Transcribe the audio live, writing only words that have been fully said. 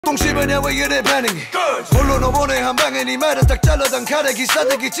똥 씹으냐 왜 이래 반응이 홀로 너 보내 한 방에 네 말은 딱 잘라던 칼에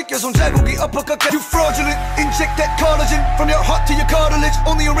기사대기 찍혀 손자국이 uppercut. You fraudulent, inject that collagen from your heart to your cartilage.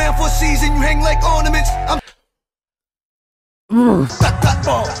 Only around for a season, you hang like ornaments. I'm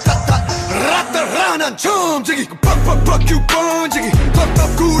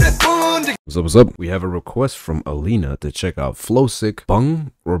What's up? We have a request from Alina to check out Flowsik,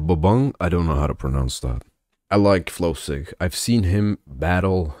 BBUNG or BBUNG. I don't know how to pronounce that. I like Flowsik. I've seen him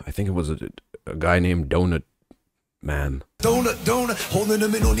battle. I think it was a guy named Donut Man. Donut holding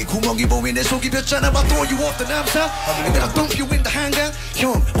him in only 구멍이 보이네 속이 폈잖아 I'll throw you off the 남산 and then I'll dump you in the hangar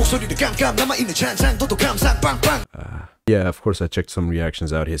형 목소리도 깜깜 남아있는 잔상 너도 감상 빵빵. Yeah, of course I checked some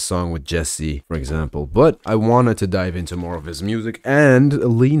reactions out, his song with Jesse, for example, but I wanted to dive into more of his music, and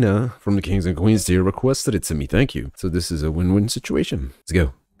Alina from the Kings and Queens tier requested it to me. Thank you. So this is a win-win situation. Let's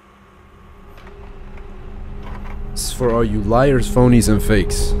go. This is for all you liars, phonies, and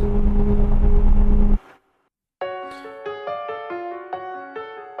fakes.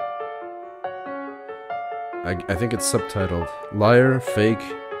 I think it's subtitled Liar, Fake.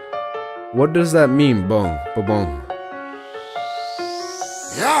 What does that mean, bong? Ba-bong.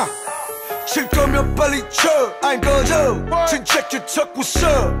 야! 칠 거면 빨리 쳐 I ain't 꺼져 check your tuck what's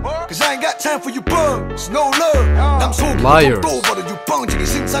up Cause I ain't got time for you bums No love 남 속으로 또 버려 you 뻥지기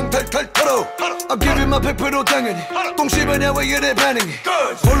신상 털털 털어 I'm giving my 100% 당연히 똥 씹으냐 왜 이래 반응이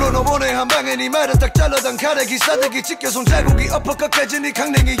홀로 너 보내 한 방에 네 말은 딱 잘라던 칼에 기사대기 찍혀 손자국이 uppercut까지 네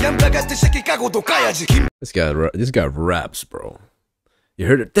강냉이 얌바 같은 새끼 까고도 까야지 This guy raps, bro. You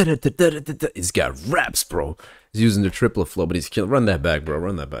heard it? He's got raps, bro. He's using the triplet flow, but he's killing. Run that back, bro.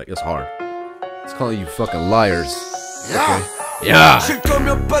 Run that back. It's hard. He's calling you fucking liars. Okay. Yeah. Check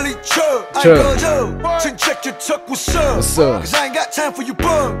your tuck what's up? What's up? Cause I ain't got time for you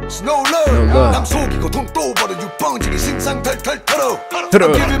bums. No love. 남 속이고 돈 또 벌어 you 뻥지기 신상 털털 털어.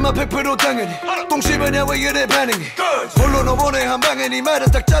 I'm giving my 100% 당연히 똥 씹으냐 왜 이래 반응이 홀로 너 보내 한 방에 네 말은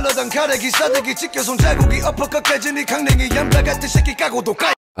딱 잘라던 칼에 기사대기 찍혀 손자국이 uppercut까지 네 강냉이 얌바 같은 새끼 까고도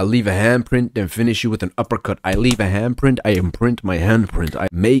까 I leave a handprint, then finish you with an uppercut. I leave a handprint, I imprint my handprint. I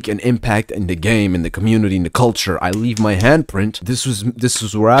make an impact in the game, in the community, in the culture. I leave my handprint. This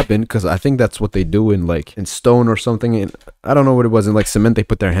was rapping because I think that's what they do in stone or something. And I don't know what it was in like cement. They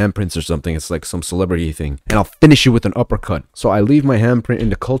put their handprints or something. It's like some celebrity thing. And I'll finish you with an uppercut. So I leave my handprint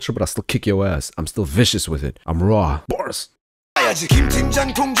in the culture, but I'll still kick your ass. I'm still vicious with it. I'm raw. Bars. See,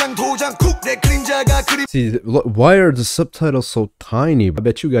 why are the subtitles so tiny? I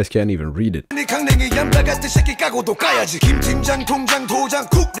bet you guys can't even read it.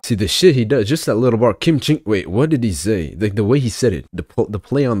 See the shit he does, just that little bar. Kim Ching. Wait, what did he say? Like the way he said it, the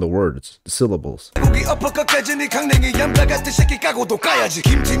play on the words, the syllables.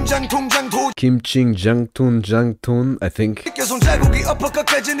 Kim Ching Jang Tun, I think.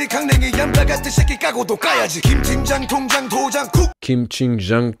 Kim Ching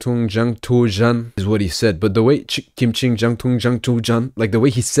Jang Tu Jan is what he said, but the way Kim Ching Jang Tu Jan, like the way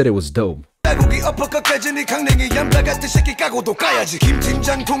he said it was dope.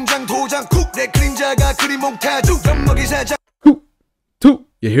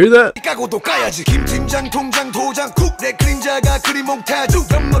 You hear that?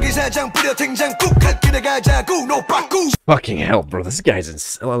 Fucking hell, bro, this guy's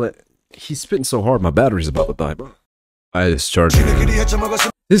insane. He's spitting so hard, my battery's about to die, bro. I discharged him.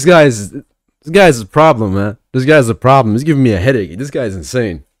 This guy's a problem, man. This guy's a problem. He's giving me a headache. This guy's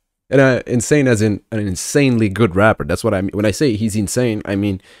insane. And insane as in an insanely good rapper. That's what I mean. When I say he's insane, I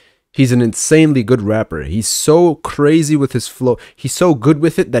mean he's an insanely good rapper. He's so crazy with his flow. He's so good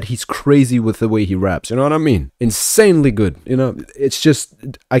with it that he's crazy with the way he raps. You know what I mean? Insanely good. You know, it's just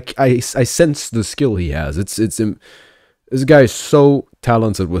I sense the skill he has. This guy is so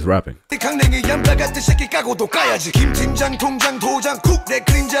talented with rapping. The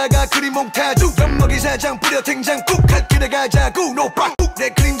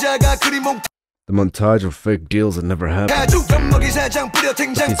montage of fake deals that never happened.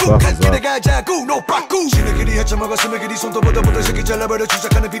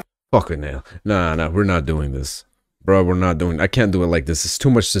 Fucking hell. Nah, we're not doing this. Bro, we're not doing. I can't do it like this. It's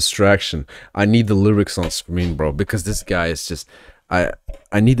too much distraction. I need the lyrics on screen, bro, because this guy is just. I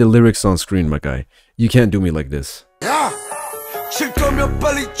need the lyrics on screen, my guy. You can't do me like this.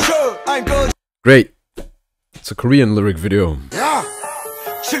 Great. It's a Korean lyric video.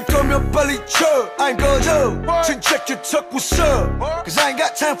 칠 거면 빨리 쳐 I ain't 거저 check your tuck what's up Cause I ain't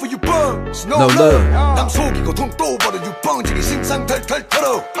got time for you bums No love 남 속이고 돈 또 벌어 you 뻥지기 신상 털털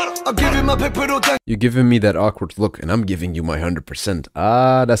털어 I'm giving my 100% 당 You're giving me that awkward look and I'm giving you my 100%.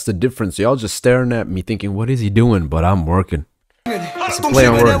 Ah, that's the difference. Y'all just staring at me thinking what is he doing, but I'm working. It's a play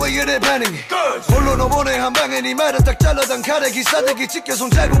on words. 홀로 너보내 한 방에 네 말을 딱 잘라단 칼에 기사대기 찍혀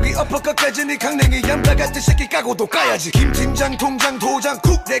손자국이 엎어컷 깨지니 강냉이 얌다 같은 새끼 까고도 까야지 김팀장 통장 도장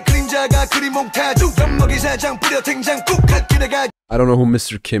쿡내 그림자가 그림 몽타주 엿먹이 사장 뿌려 탱장 쿡 갓길에 가 I don't know who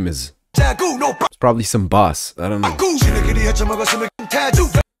Mr. Kim is. It's probably some boss. I don't know.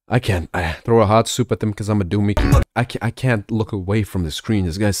 I throw a hot soup at them because I'm a doomy. I can't look away from the screen.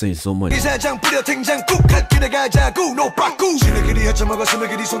 This guy's saying so much. If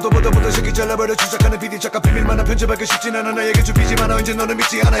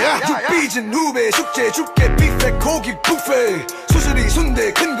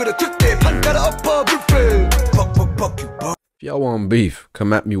y'all want beef,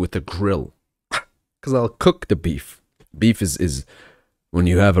 come at me with a grill. Because I'll cook the beef. Beef is when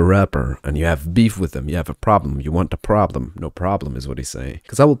you have a rapper and you have beef with them, you have a problem. You want a problem. No problem is what he's saying.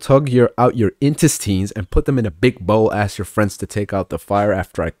 Because I will tug out your intestines and put them in a big bowl. Ask your friends to take out the fire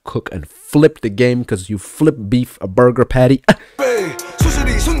after I cook and flip the game because you flip beef a burger patty.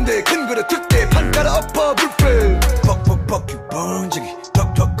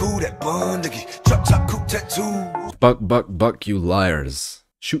 Buck, you liars.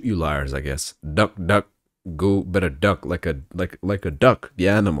 Shoot, you liars, I guess. Duck, go, better duck like a duck, the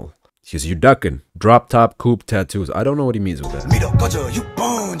animal. Because you ducking. Drop top coupe tattoos. I don't know what he means with that. What's a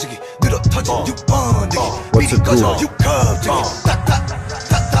cool?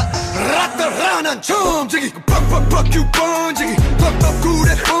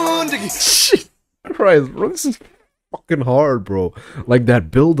 Shit, Christ, bro, this is fucking hard, bro. Like that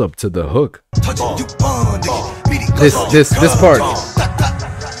build up to the hook. This part.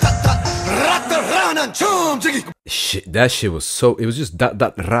 Shit, that shit was so. It was just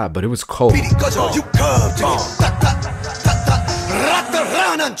ra, but it was cold. Hey.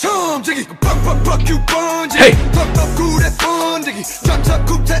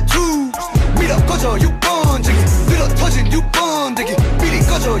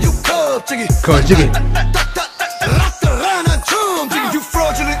 You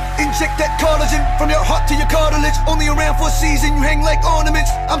fraudulent, inject that collagen from your heart to your cartilage. Only around for a season, you hang like ornaments.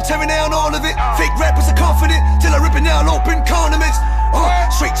 I'm tearing down all of it. Fake rappers are confident till I rip it out open condiments.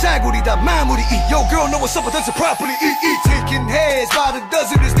 Straight 자구리다 마무리. Yo girl know what's up with us properly. Taking heads by the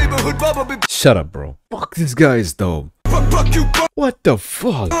dozen. This neighborhood bubble. Shut up, bro. Fuck this guy is dope. What the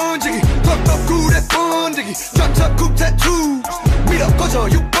fuck?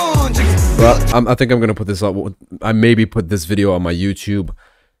 Bro, I think I'm gonna put this up. I maybe put this video on my YouTube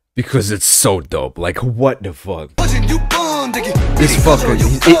because it's so dope. Like, what the fuck? This fucker,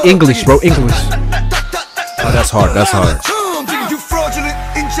 English, bro, English. Oh, that's hard. That's hard. You fraudulent,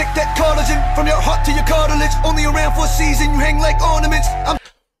 inject that collagen from your heart to your cartilage. Only around for a season, you hang like ornaments.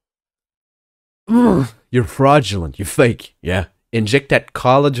 You're fraudulent. You're fake. Yeah. Inject that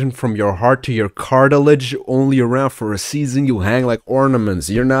collagen from your heart to your cartilage. Only around for a season, you hang like ornaments.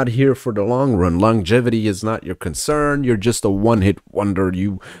 You're not here for the long run. Longevity is not your concern. You're just a one-hit wonder.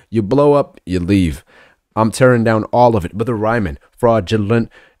 You blow up, you leave. I'm tearing down all of it. But the rhyming. Fraudulent.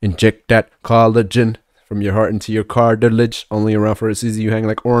 Inject that collagen from your heart into your cartilage. Only around for a season, you hang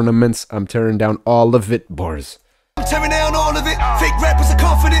like ornaments. I'm tearing down all of it. Bars. I'm tearing down all of it. Fake rappers are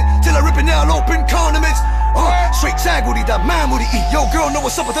confident till I rip it out open condiments. Straight 자구리다 마무리. Yo girl know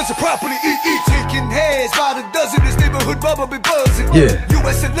what's up with us properly. Taking heads by the dozen. This neighborhood barber been buzzing. Yeah.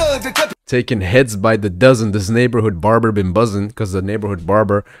 US and London. Taking heads by the dozen. This neighborhood barber been buzzing because the neighborhood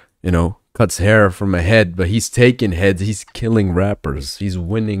barber, you know, cuts hair from a head, but he's taking heads. He's killing rappers. He's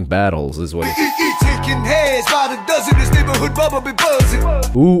winning battles, is what he's taking heads by the dozen. This neighborhood barber been buzzing.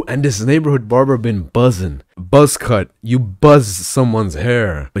 Ooh, and this neighborhood barber been buzzing. Buzz cut. You buzz someone's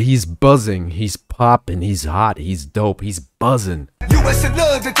hair, but he's buzzing. He's popping. He's hot. He's dope. He's buzzing. US and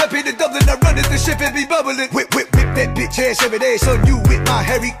London, tapping the Dublin. I run it, the ship and be bubbling. Whip that bitch ass every day. So you with my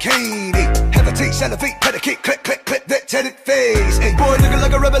hurricane. Hesitate, salivate, pedicate, clap, that tatted face. Hey, boy, looking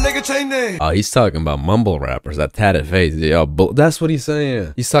like a rebel, like a chain name. Oh, he's talking about mumble rappers, that tatted face. Y'all, that's what he's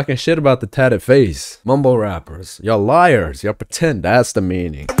saying. He's talking shit about the tatted face. Mumble rappers. Y'all liars. Y'all pretend. That's the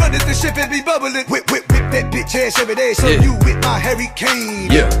meaning. I run it, the ship and be bubbling. Whip that bitch ass every day. So you with my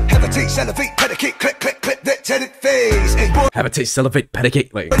hurricane. Yeah. Hesitate, salivate, pedicate, clap, that tatted face. Hey, boy. Habitate, salivate,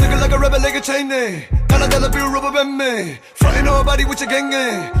 pedicate, like. Looking like a rebel, like a chain name. Dollar bill, rubber band man. Frontin' nobody with your gang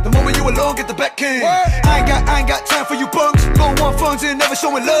gang. The moment you alone, get the back can. I ain't got time for you punks. Low on funds and never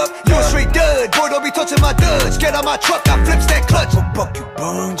showing love. You a straight dud. Boy, don't be touching my duds. Get out my truck, I flips that clutch. Buck you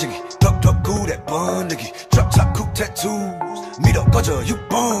bun jiggy. Duck cool that bun nigga. Drop top coupe tattoos. Meet up, gudger, you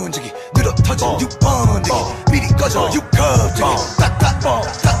bun jiggy. Meet up, touchin', you bun jiggy. Meet it, gudger, you curve jiggy. Tat.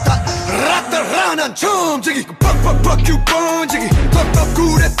 Rata ranan chum jiggy. Buck you bun jiggy.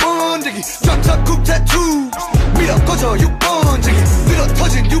 쫙쫙 굽 tattoos 밀어 꺼져 6번 저기 밀어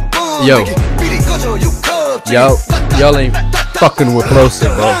터진 6번 Yo. 미리 꺼져 6컵 Yo, y'all ain't fucking with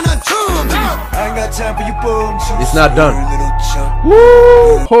Flowsik, bro. It's not done.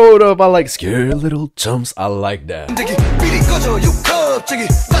 Woo! Hold up, I like scared little chumps. I like that. 미리 꺼져 6컵 저기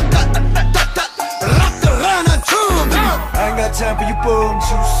I ain't got time for you bums,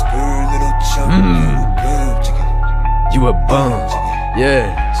 you scared little chump. You a bum.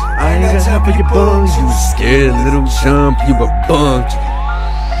 Yeah. I ain't got time for your bums. You scared little chump. You a bum.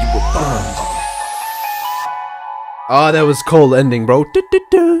 You a bum. Oh, that was cold ending, bro.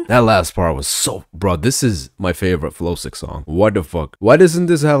 That last part was so... Bro, this is my favorite Flowsik song. What the fuck? Why doesn't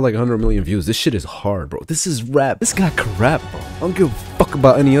this have like 100 million views? This shit is hard, bro. This is rap. This guy can rap, bro. I don't give a fuck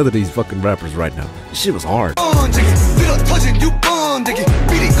about any other of these fucking rappers right now. This shit was hard. He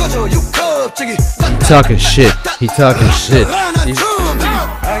talking shit. He talking shit.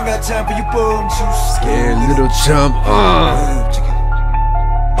 I ain't got time for you bums, you Scared little chump.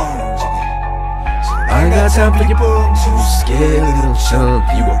 I ain't got time for your bums, you scared little chump.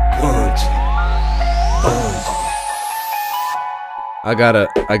 You a bunch.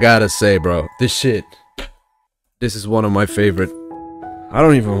 I gotta say, bro, this shit. This is one of my favorite. I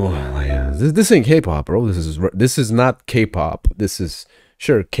don't even want. Like, this ain't K-pop, bro. This is not K-pop. This is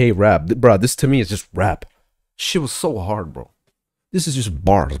sure K-rap, bro. This to me is just rap. Shit was so hard, bro. This is just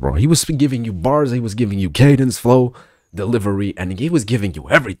bars, bro. He was giving you bars. He was giving you cadence, flow, delivery, and he was giving you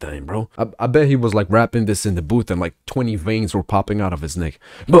everything, bro. I bet he was like rapping this in the booth and like 20 veins were popping out of his neck.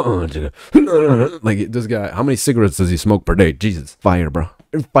 Like this guy, how many cigarettes does he smoke per day? Jesus. Fire, bro.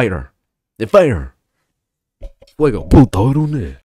 Fire. Fire. Fuego. Puto,